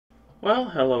Well,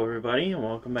 hello everybody, and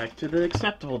welcome back to the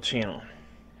Acceptable channel.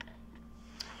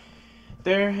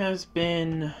 There has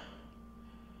been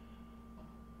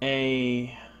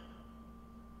at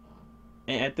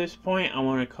this point, I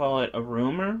want to call it a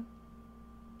rumor,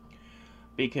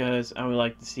 because I would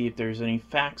like to see if there's any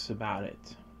facts about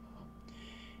it.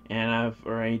 And I've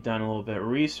already done a little bit of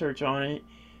research on it,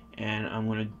 and I'm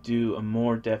going to do a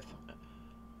more depth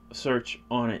research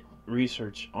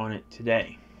on it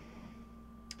today.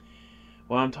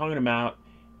 What I'm talking about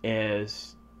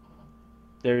is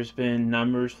there's been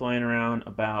numbers flying around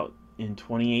about in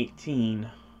 2018,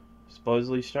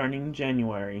 supposedly starting in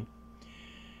January,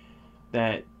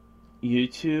 that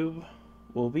YouTube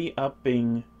will be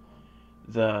upping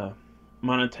the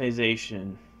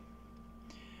monetization,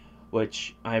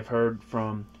 which I've heard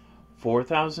from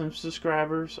 4,000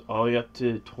 subscribers all the way up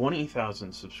to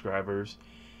 20,000 subscribers,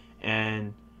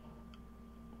 and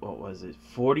what was it,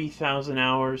 40,000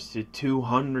 hours to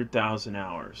 200,000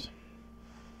 hours.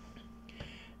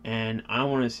 And I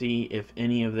want to see if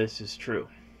any of this is true.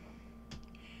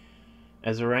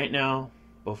 As of right now,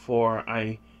 before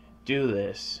I do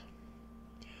this,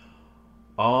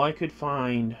 all I could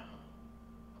find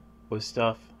was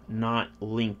stuff not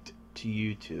linked to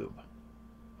YouTube.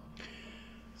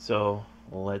 So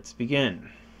let's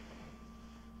begin.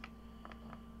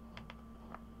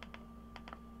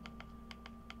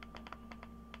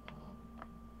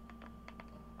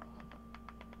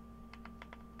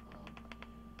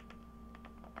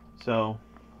 So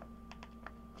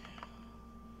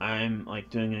I'm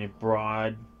like doing a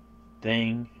broad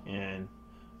thing, and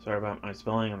sorry about my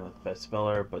spelling, I'm not the best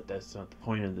speller, but that's not the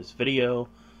point of this video.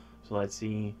 So let's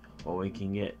see what we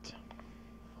can get.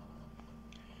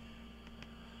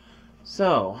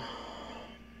 So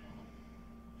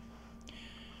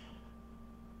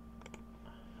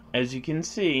as you can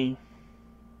see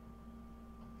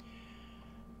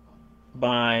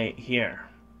by here,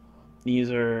 these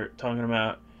are talking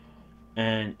about,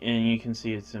 and you can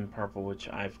see it's in purple, which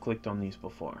I've clicked on these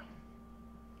before.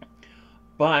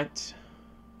 But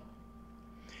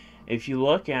if you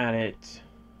look at it,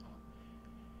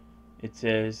 it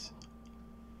says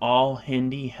all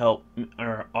Hindi help,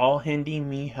 or all Hindi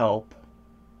me help.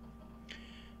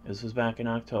 This was back in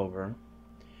October.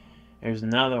 There's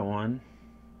another one,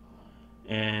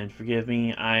 and forgive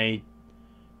me, I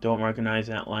don't recognize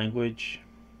that language.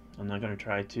 I'm not going to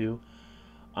try to.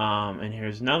 And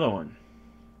here's another one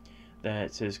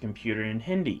that says computer in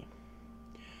Hindi.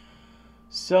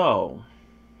 So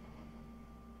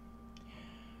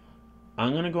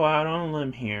I'm going to go out on a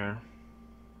limb here,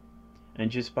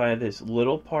 and just by this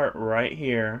little part right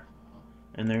here,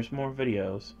 and there's more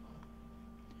videos,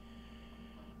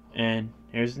 and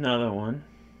here's another one.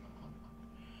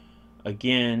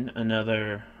 Again,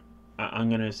 another, I'm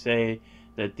going to say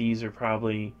that these are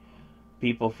probably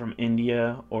people from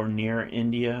India or near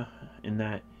India, in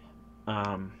that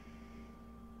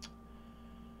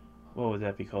what would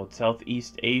that be called,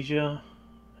 Southeast Asia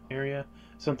area,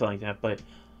 something like that, but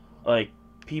like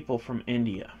people from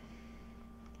India.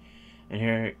 And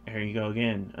here you go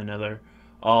again, another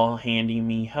all handy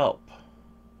me help.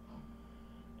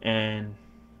 And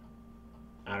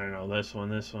I don't know, this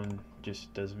one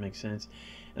just doesn't make sense.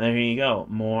 And there you go,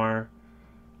 more.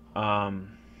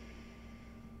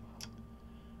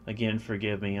 Again,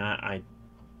 forgive me, I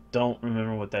don't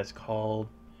remember what that's called.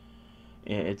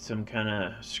 It's some kind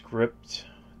of script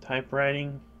type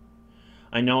writing.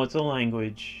 I know it's a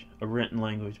language, a written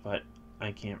language, but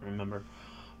I can't remember.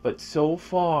 But so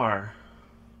far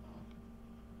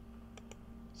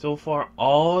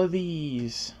all of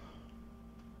these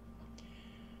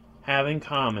have in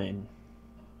common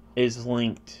is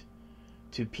linked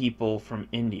to people from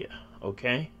India,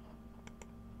 okay?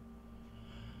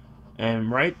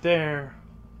 And right there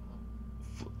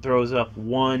throws up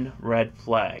one red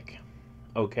flag,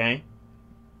 okay?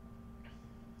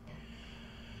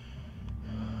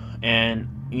 And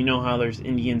you know how there's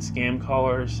Indian scam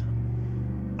callers?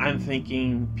 I'm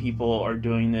thinking people are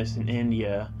doing this in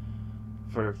India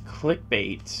for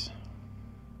clickbait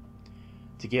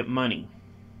to get money.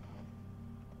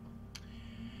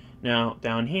 Now,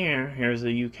 down here, here's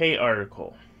a UK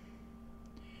article,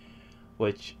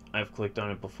 which I've clicked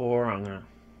on it before. I'm going to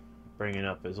bring it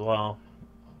up as well.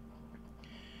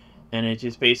 And it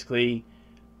just basically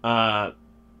talks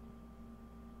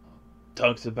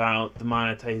about the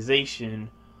monetization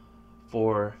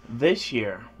for this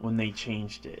year when they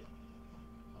changed it.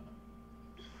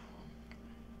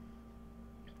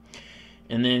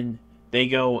 And then they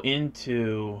go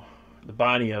into the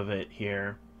body of it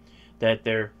here, that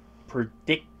they're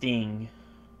predicting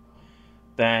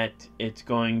that it's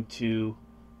going to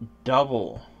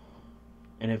double.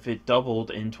 And if it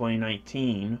doubled in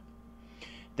 2019,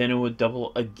 then it would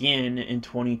double again in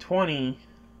 2020.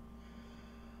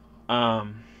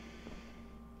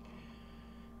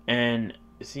 And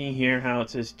see here how it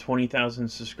says 20,000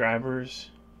 subscribers?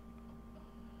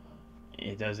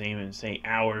 It doesn't even say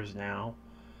hours now.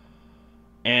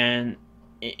 And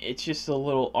it's just a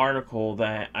little article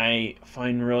that I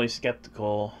find really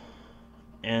skeptical.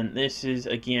 And this is,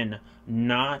 again,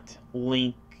 not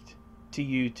linked to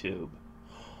YouTube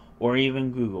or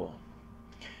even Google.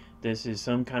 This is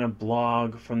some kind of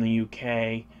blog from the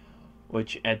UK,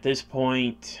 which at this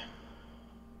point,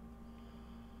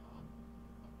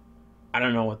 I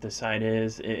don't know what the site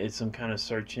is. It's some kind of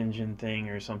search engine thing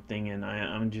or something, and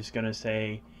I'm just gonna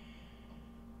say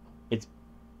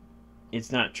it's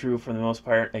not true for the most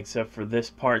part, except for this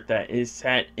part that is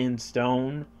set in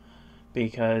stone,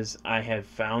 because I have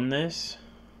found this,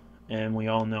 and we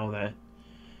all know that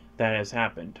that has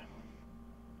happened.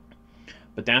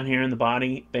 But down here in the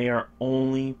body, they are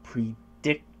only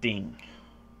predicting.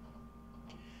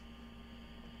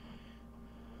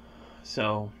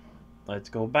 So let's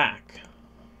go back.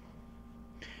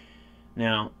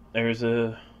 Now, there's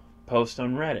a post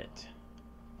on Reddit.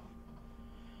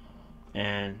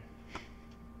 And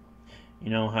you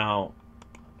know how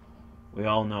we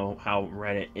all know how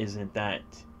Reddit isn't that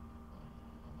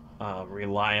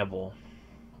reliable.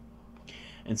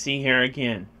 And see here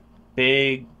again,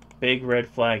 big red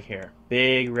flag here,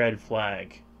 big red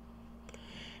flag.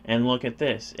 And look at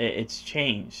this, it's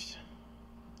changed.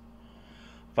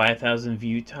 5,000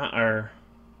 view time, or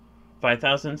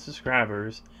 5,000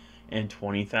 subscribers and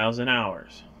 20,000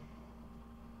 hours.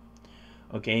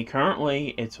 Okay,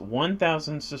 currently it's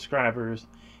 1,000 subscribers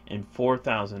and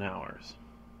 4,000 hours.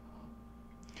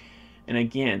 And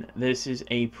again, this is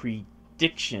a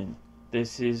prediction.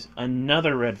 This is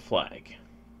another red flag.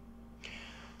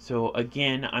 So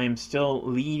again, I'm still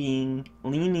leaning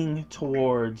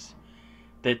towards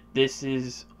that this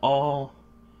is all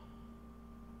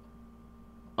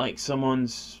like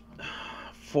someone's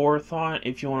forethought,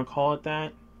 if you want to call it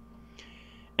that.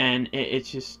 And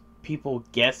it's just people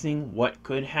guessing what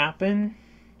could happen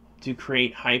to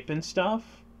create hype and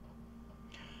stuff.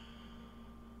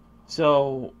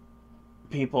 So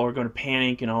people are going to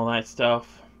panic and all that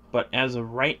stuff. But as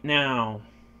of right now,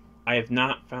 I have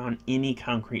not found any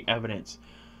concrete evidence.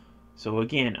 So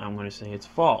again, I'm going to say it's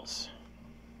false.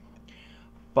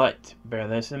 But bear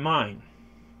this in mind.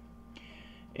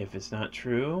 If it's not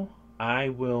true, I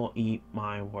will eat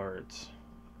my words.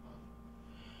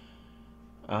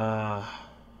 What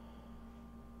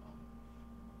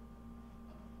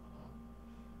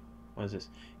is this?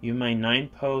 You made 9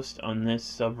 posts on this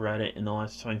subreddit in the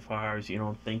last 24 hours. You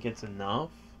don't think it's enough?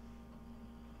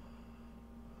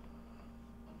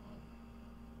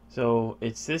 So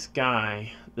it's this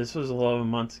guy. This was 11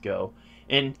 months ago.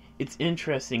 And it's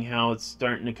interesting how it's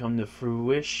starting to come to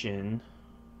fruition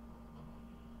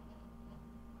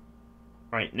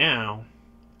right now.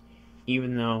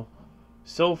 Even though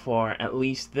so far, at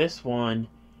least this one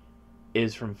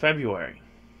is from February.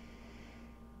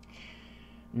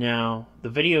 Now, the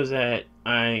videos that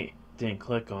I didn't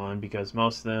click on, because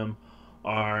most of them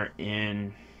are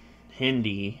in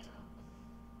Hindi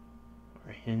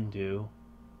or Hindu.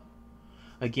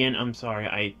 Again, I'm sorry,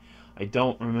 I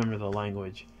don't remember the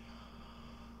language.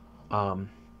 But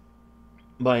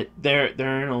they're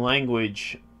in a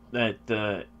language that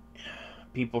the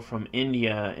people from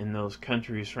India and those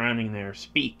countries surrounding there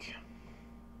speak.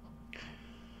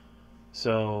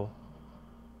 So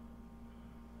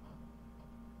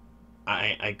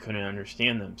I couldn't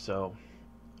understand them. So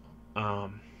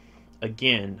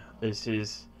again, this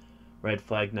is red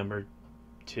flag number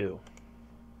 2.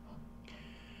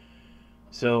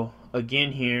 So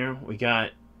again, here we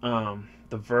got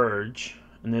The Verge,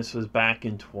 and this was back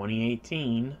in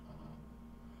 2018.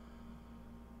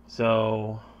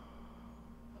 So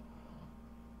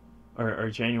or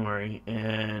January,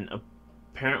 and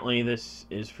apparently this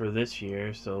is for this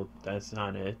year, so that's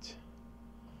not it.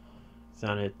 It's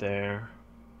not it there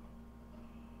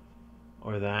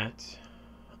or that,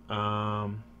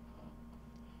 or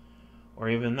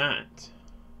even that.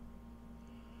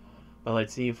 But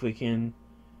let's see if we can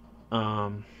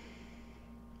go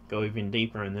even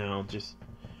deeper, and then I'll just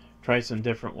try some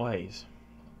different ways.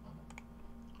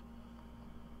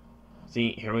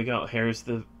 See, here we go. Here's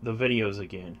the videos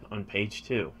again on page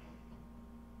 2.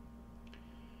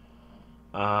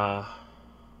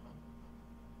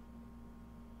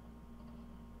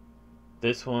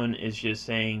 This one is just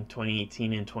saying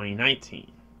 2018 and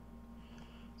 2019.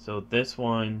 So this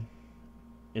one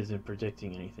isn't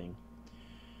predicting anything.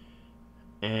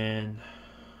 And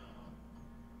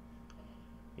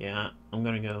yeah, I'm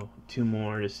gonna go 2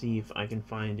 more to see if I can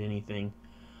find anything.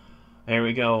 Here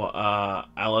we go.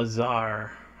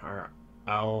 Al-Azhar or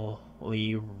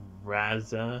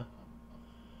Ali-Raza,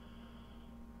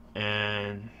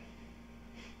 and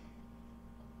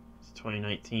it's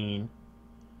 2019.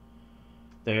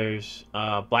 There's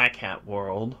Black Hat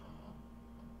World,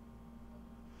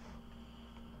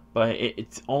 but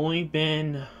it's only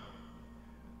been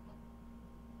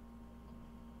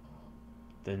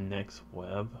the next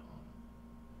web.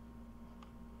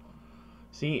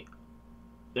 See,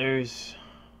 there's.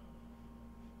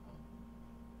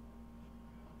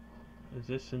 Is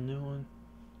this a new one?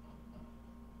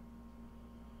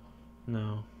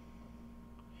 No.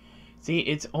 See,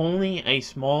 it's only a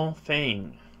small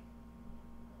thing.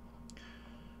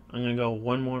 I'm gonna go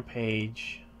one more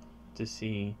page to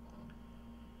see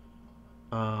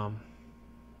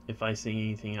if I see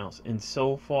anything else. And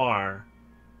so far,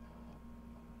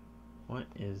 what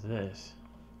is this?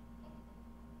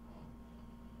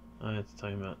 Oh, it's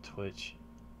talking about Twitch.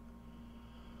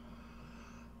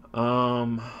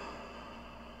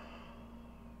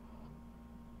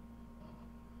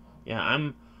 Yeah,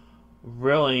 I'm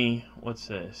really, what's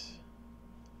this?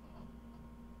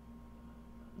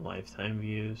 Lifetime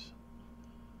views.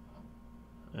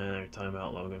 And they're talking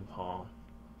about Logan Paul.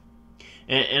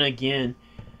 And again,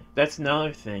 that's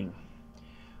another thing.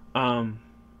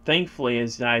 Thankfully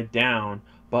it's died down,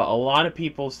 but a lot of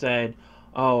people said,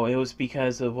 oh, it was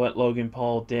because of what Logan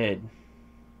Paul did.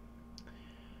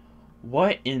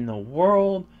 What in the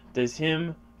world does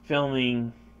him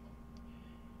filming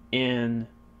in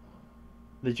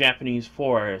the Japanese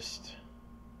forest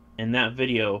and that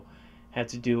video had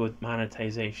to do with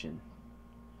monetization?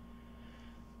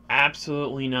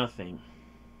 Absolutely nothing.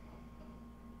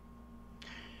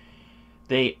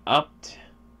 They upped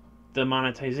the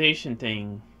monetization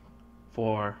thing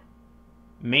for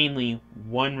mainly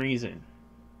one reason.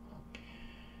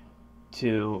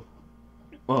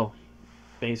 Well,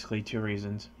 basically 2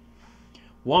 reasons.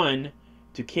 One,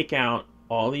 to kick out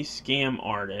all these scam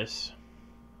artists,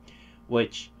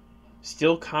 which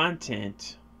steal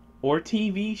content or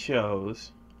TV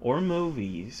shows or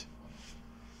movies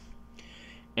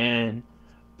and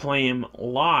play them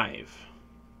live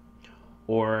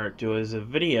or do it as a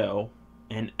video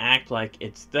and act like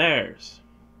it's theirs.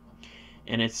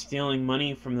 And it's stealing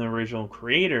money from the original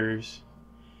creators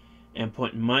and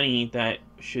putting money that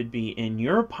should be in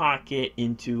your pocket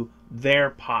into their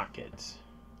pockets.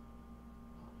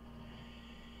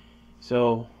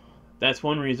 So that's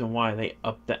one reason why they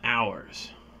upped the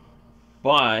hours.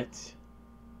 But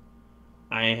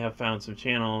I have found some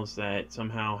channels that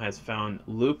somehow has found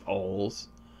loopholes.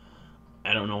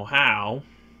 I don't know how.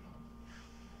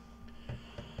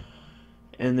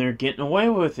 And they're getting away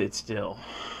with it still.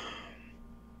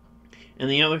 And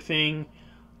the other thing,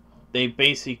 they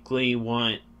basically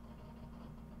want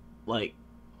like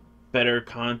better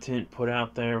content put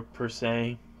out there per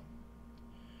se,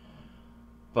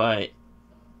 but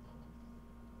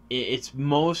it's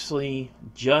mostly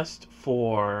just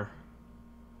for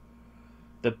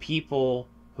the people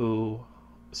who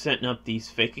setting up these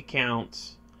fake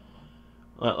accounts.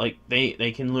 Like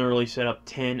they can literally set up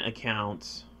 10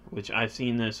 accounts, which I've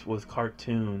seen this with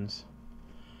cartoons,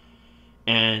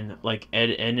 and like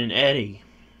Ed and Eddie,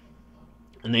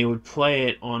 and they would play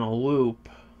it on a loop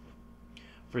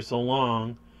for so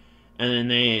long, and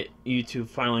then YouTube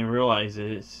finally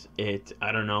realizes it,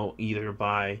 I don't know, either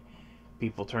by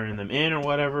people turning them in or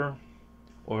whatever,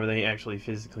 or they actually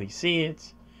physically see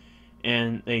it,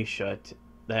 and they shut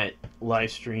that live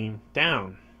stream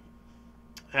down.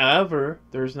 However,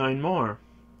 there's 9 more.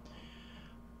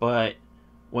 But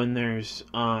when there's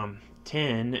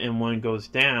 10 and one goes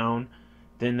down,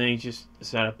 then they just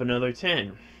set up another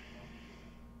 10.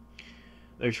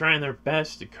 They're trying their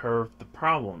best to curb the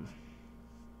problem.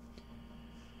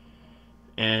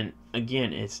 And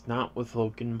again, it's not with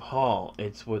Logan Paul.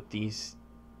 It's with these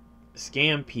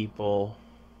scam people,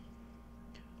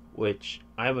 which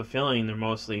I have a feeling they're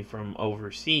mostly from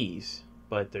overseas,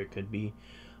 but there could be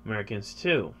Americans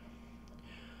too.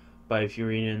 But if you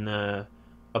read in the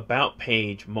About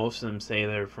page, most of them say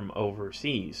they're from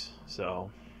overseas. So,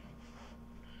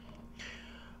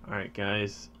 alright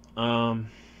guys.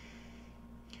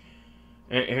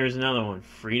 Here's another one.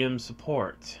 Freedom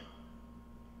Support.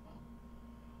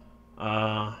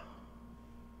 That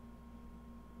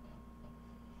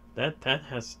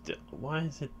has to, why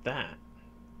is it that?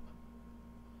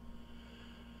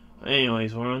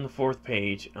 Anyways, we're on the 4th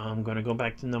page. I'm gonna go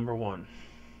back to number 1.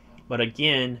 But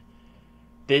again,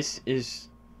 this is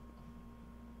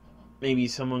maybe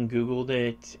someone Googled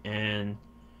it and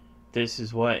this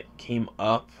is what came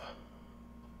up.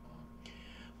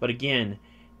 But again,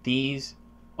 these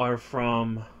are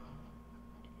from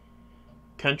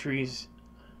countries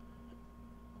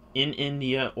in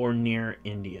India or near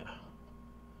India.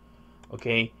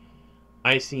 Okay?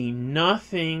 I see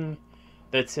nothing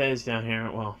that says down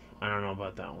here, well, I don't know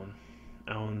about that one.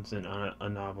 That one's an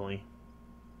anomaly.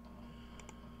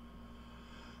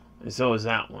 And so is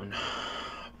that one.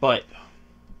 But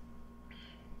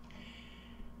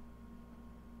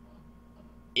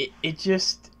it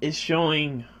just is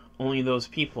showing only those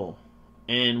people.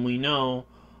 And we know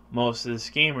most of the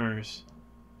scammers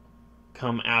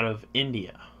come out of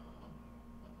India.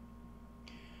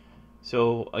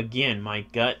 So again, my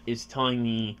gut is telling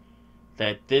me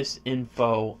that this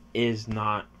info is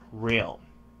not real.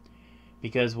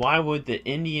 Because why would the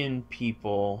Indian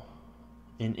people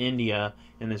in India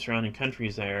and the surrounding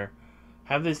countries there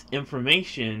have this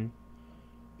information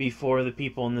before the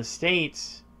people in the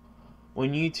States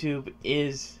when YouTube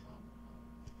is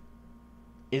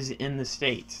in the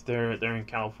States? They're in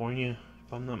California,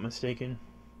 if I'm not mistaken.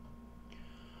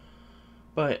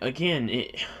 But again,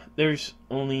 there's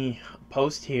only a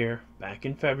post here back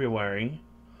in February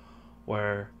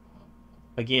where,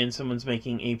 again, someone's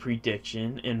making a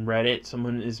prediction. In Reddit,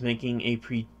 someone is making a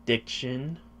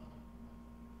prediction.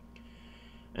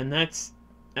 And that's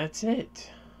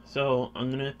it. So I'm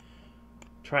going to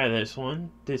try this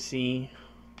one to see.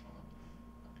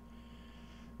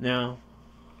 Now,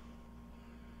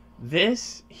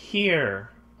 this here,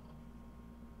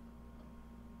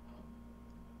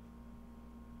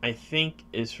 I think,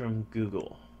 is from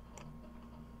Google/YouTube.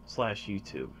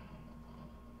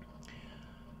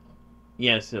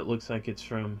 Yes, it looks like it's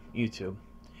from YouTube.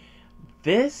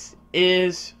 This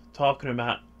is talking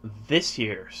about this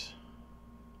year's.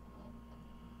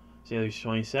 See, there's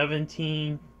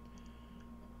 2017,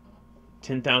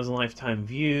 10,000 lifetime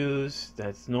views.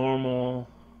 That's normal.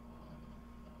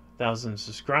 1,000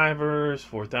 subscribers,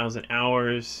 4,000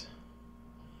 hours.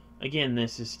 Again,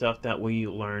 this is stuff that we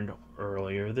learned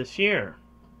earlier this year.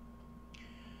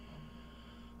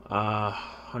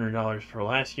 $100 for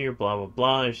last year, blah, blah,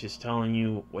 blah. It's just telling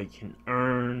you what you can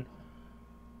earn.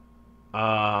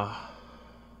 Talking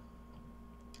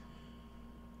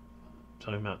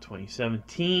about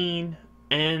 2017,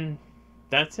 and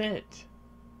that's it.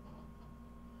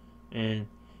 And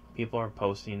people are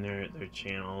posting their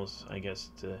channels, I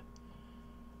guess,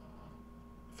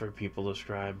 for people to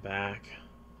subscribe back.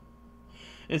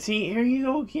 And see, here you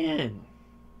go again.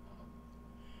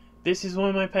 This is one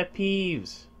of my pet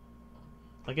peeves.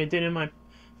 Like I did in my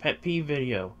pet peeve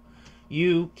video.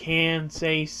 You can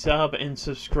say sub and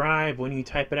subscribe when you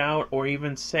type it out, or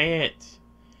even say it.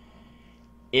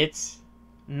 It's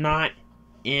not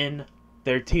in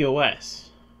their TOS.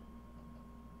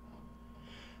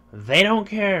 They don't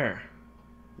care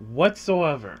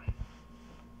whatsoever.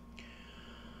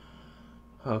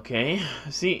 Okay,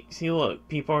 see, look,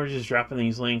 people are just dropping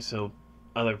these links so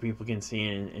other people can see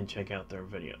and check out their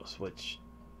videos, which,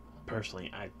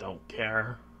 personally, I don't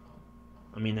care.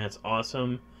 I mean, that's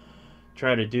awesome.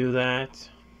 Try to do that.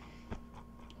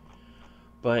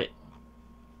 But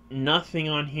nothing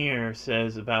on here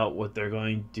says about what they're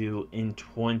going to do in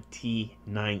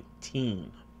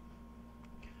 2019.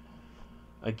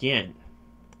 Again,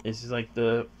 this is like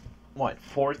the,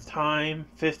 fifth time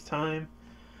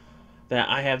that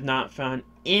I have not found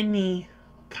any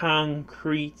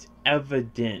concrete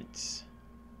evidence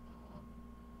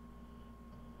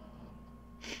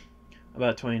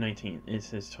about 2019. It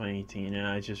says 2018, and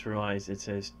I just realized it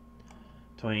says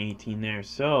 2018 there.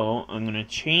 So I'm going to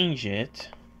change it.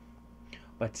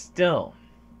 But still.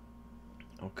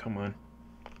 Oh, come on.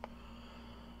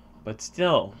 But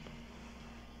still.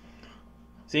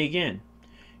 See, again,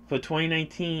 put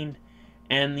 2019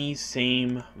 and these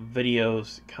same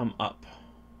videos come up.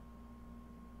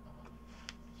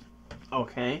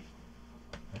 Okay.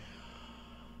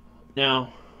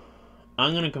 Now,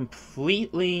 I'm going to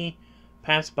completely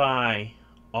pass by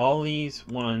all these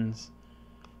ones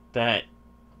that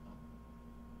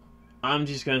I'm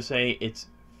just going to say it's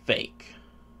fake.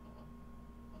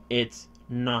 It's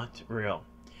not real.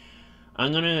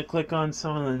 I'm going to click on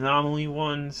some of the anomaly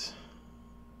ones,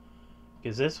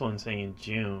 because this one's saying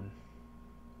June.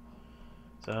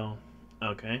 So,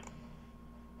 okay.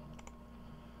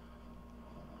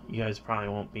 You guys probably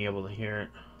won't be able to hear it.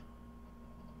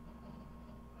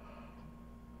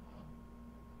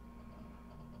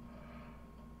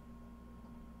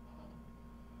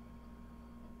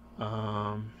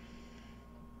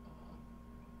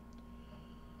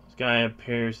 This guy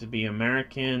appears to be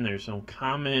American. There's some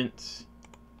comments.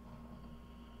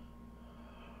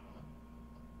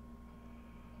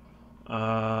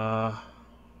 Uh,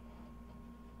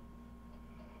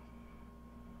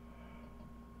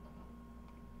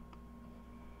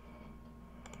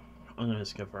 I'm gonna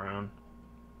skip around.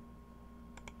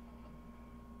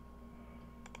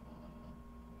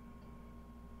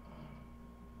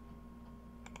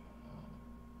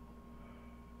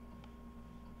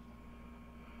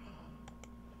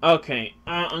 Okay,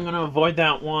 I'm gonna avoid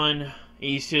that one.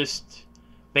 He's just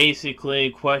basically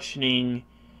questioning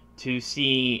to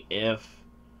see if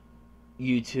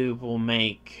YouTube will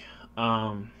make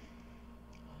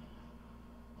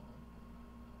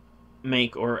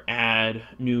or add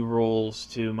new rules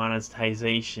to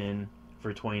monetization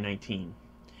for 2019.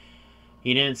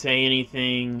 He didn't say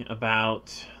anything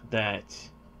about that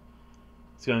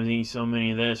it's going to be so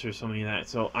many of this or so many of that.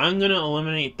 So I'm going to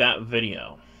eliminate that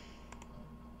video.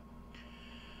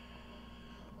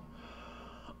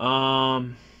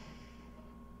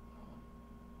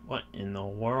 What in the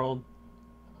world?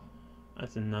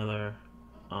 That's another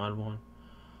odd one.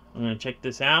 I'm going to check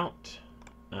this out.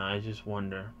 I just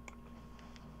wonder.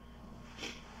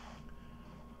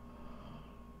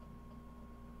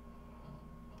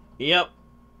 Yep.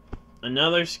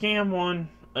 Another scam one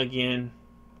again.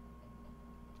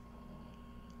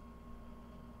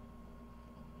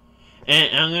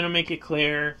 And I'm going to make it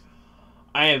clear,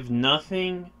 I have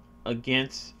nothing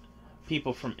against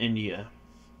people from India.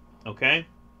 Okay?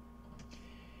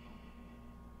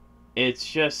 It's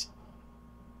just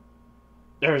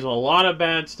there's a lot of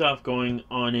bad stuff going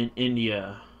on in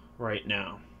India right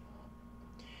now.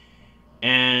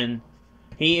 And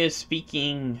he is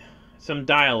speaking some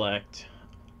dialect.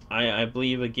 I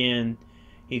believe, again,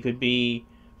 he could be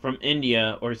from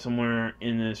India or somewhere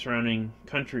in the surrounding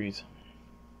countries.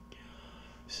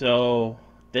 So,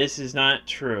 this is not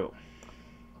true.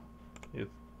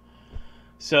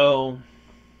 So,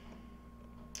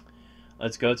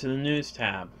 let's go to the news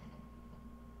tab.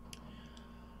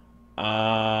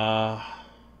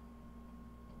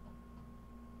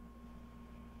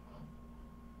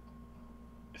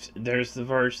 There's the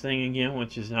verse thing again,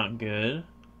 which is not good.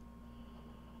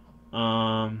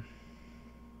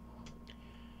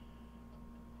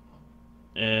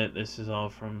 This is all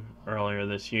from earlier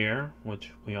this year,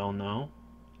 which we all know.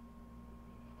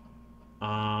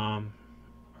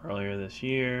 Earlier this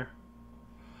year,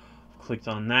 clicked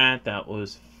on that. That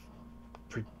was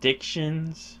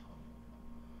predictions.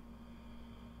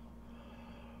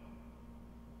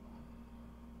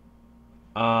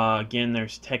 Again,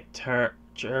 there's Tech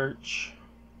Church.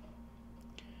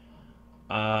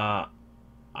 I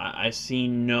see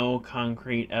no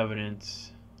concrete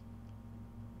evidence.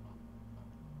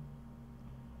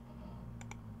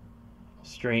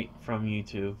 Straight from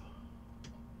YouTube.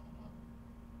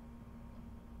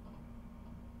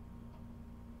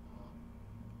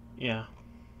 Yeah.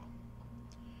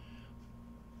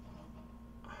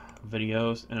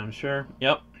 Videos, and I'm sure,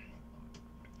 yep,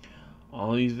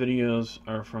 all these videos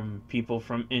are from people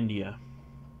from India.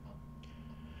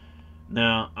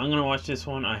 Now, I'm gonna watch this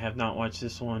one. I have not watched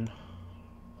this one,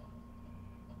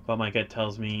 but my gut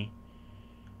tells me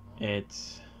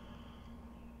it's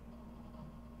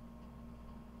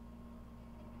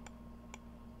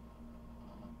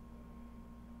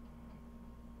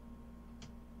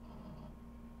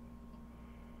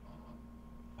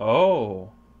oh.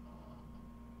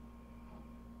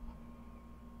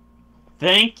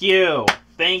 Thank you.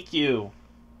 Thank you.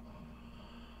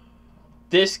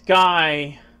 This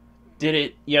guy did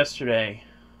it yesterday.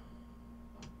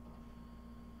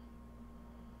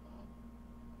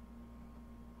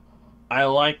 I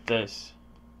like this.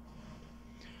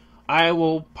 I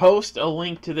will post a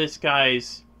link to this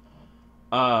guy's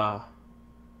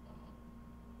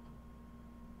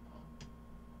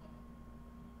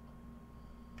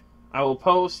I will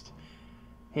post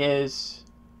his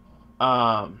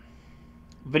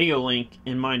video link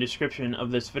in my description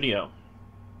of this video.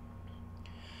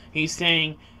 He's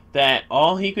saying that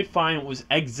all he could find was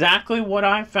exactly what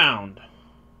I found,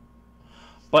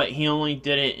 but he only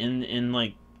did it in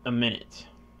like a minute.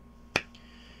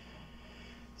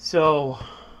 So,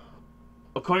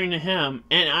 according to him,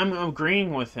 and I'm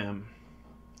agreeing with him,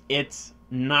 it's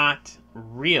not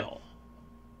real.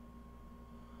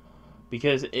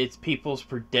 Because it's people's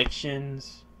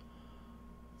predictions,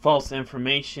 false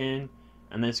information,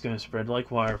 and it's going to spread like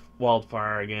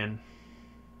wildfire again.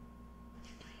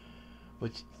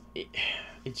 Which,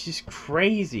 it's just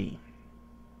crazy.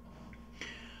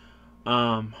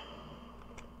 Let's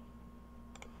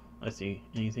see.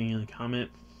 Anything in the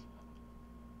comments?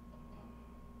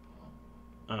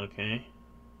 Okay.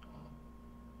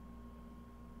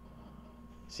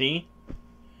 See?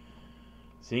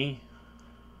 See?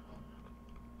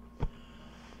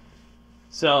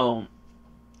 So,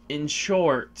 in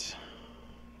short, is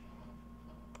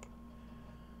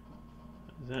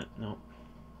that no?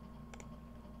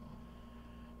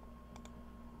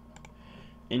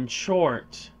 In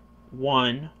short,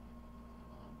 one,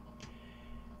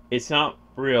 it's not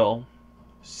real.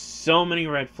 So many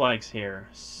red flags here.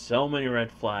 So many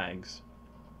red flags.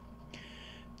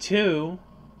 Two,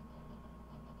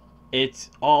 it's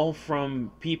all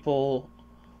from people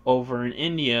over in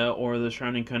India or the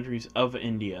surrounding countries of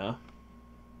India.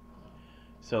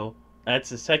 So that's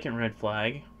the second red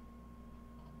flag.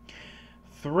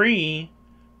 Three,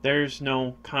 there's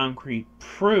no concrete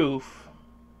proof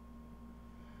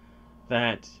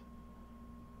that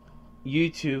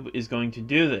YouTube is going to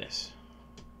do this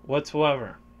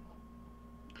whatsoever.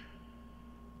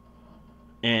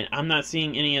 And I'm not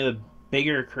seeing any of the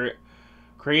bigger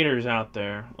creators out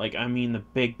there. Like, I mean the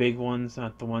big ones,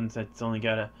 not the ones that's only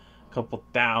got a couple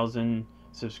thousand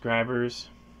subscribers,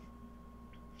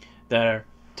 that are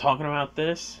talking about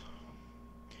this.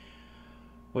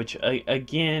 Which,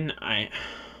 again,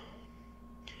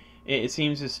 it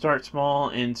seems to start small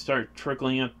and start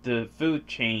trickling up the food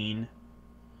chain,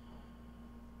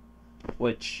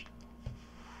 which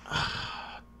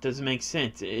doesn't make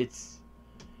sense. It's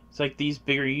like these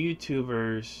bigger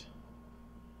YouTubers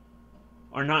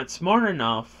are not smart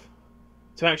enough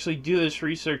to actually do this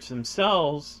research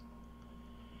themselves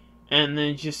and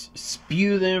then just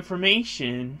spew the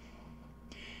information,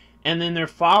 and then their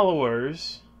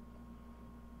followers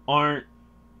aren't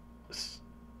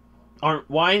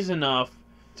wise enough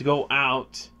to go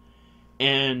out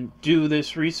and do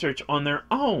this research on their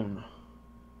own.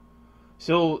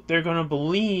 So they're going to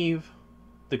believe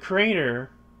the creator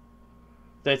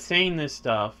that's saying this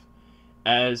stuff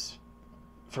as,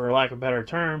 for lack of a better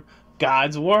term,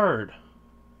 God's word.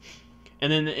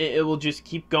 And then it will just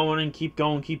keep going and keep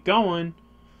going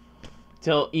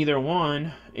till either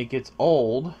one, it gets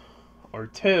old, or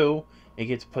two, it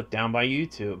gets put down by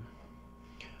YouTube,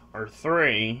 or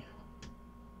three,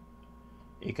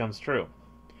 it comes true.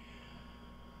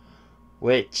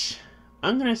 Which,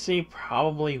 I'm going to say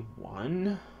probably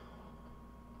one.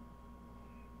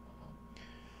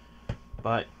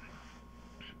 But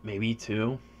maybe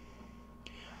two.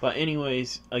 But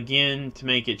anyways, again, to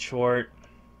make it short,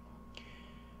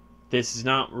 this is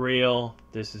not real.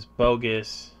 This is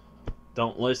bogus.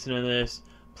 Don't listen to this.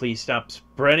 Please stop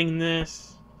spreading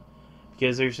this,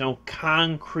 because there's no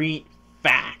concrete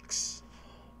facts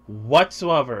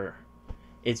whatsoever.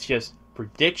 It's just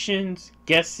predictions,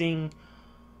 guessing,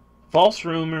 false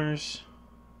rumors,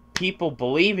 people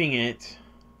believing it.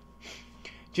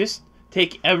 Just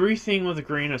take everything with a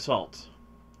grain of salt.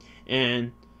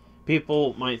 And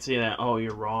people might say that, oh,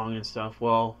 you're wrong and stuff.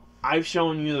 Well, I've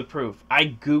shown you the proof. I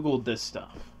Googled this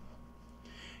stuff.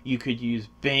 You could use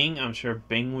Bing. I'm sure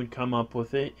Bing would come up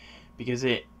with it, because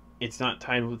it's not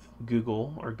tied with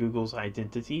Google or Google's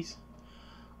identities.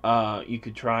 You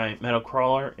could try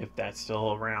Metacrawler, if that's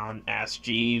still around. Ask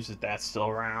Jeeves, if that's still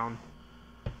around.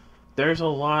 There's a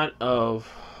lot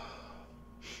of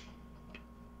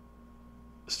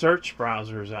search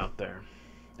browsers out there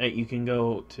that you can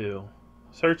go to.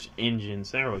 Search engines,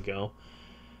 there we go.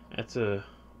 That's a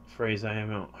phrase I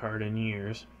haven't heard in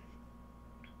years.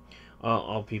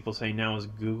 All people say now is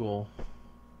Google.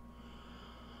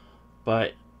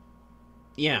 But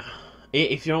yeah,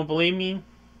 if you don't believe me,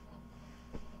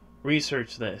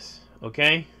 research this,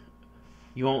 okay?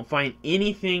 You won't find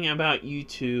anything about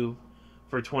YouTube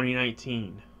for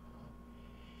 2019.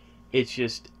 It's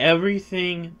just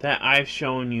everything that I've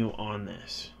shown you on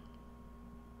this.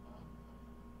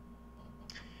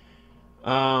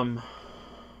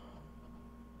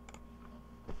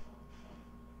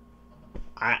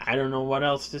 I don't know what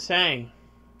else to say.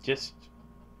 Just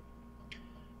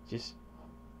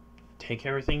take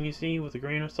everything you see with a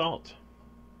grain of salt.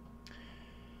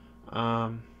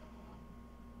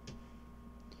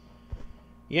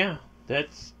 Yeah,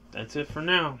 that's it for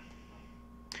now.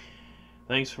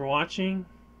 Thanks for watching,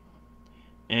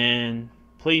 and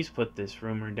please put this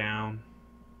rumor down,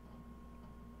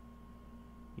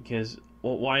 because,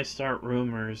 well, why start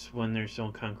rumors when there's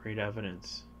no concrete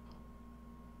evidence?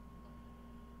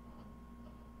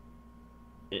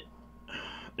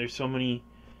 There's so many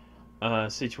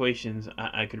situations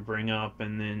I could bring up,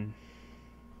 and then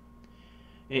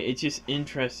it's just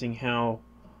interesting how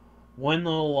one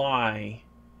little lie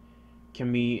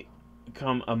can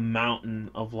become a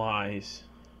mountain of lies,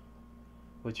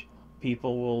 which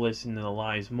people will listen to the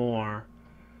lies more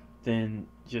than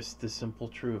just the simple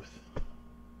truth.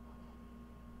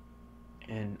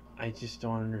 And I just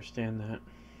don't understand that.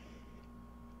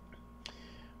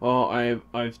 Well,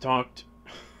 I've talked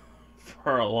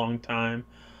for a long time.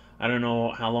 I don't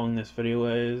know how long this video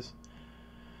is,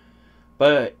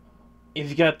 but if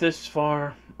you got this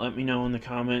far, let me know in the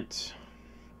comments.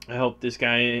 I hope this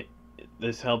helps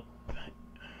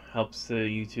the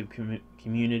YouTube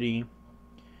community.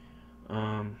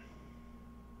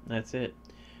 That's it.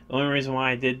 The only reason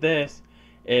why I did this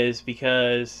is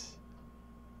because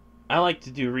I like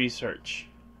to do research,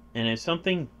 and if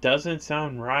something doesn't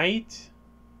sound right,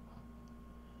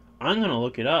 I'm gonna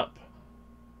look it up.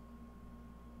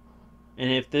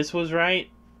 And if this was right,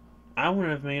 I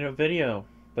wouldn't have made a video.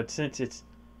 But since it's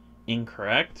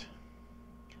incorrect,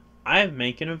 I'm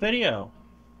making a video.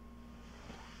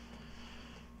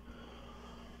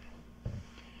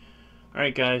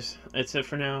 Alright guys, that's it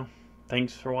for now.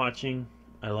 Thanks for watching.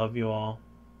 I love you all.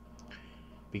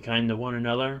 Be kind to one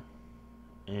another,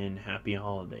 and happy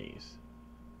holidays.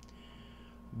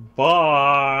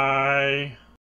 Bye!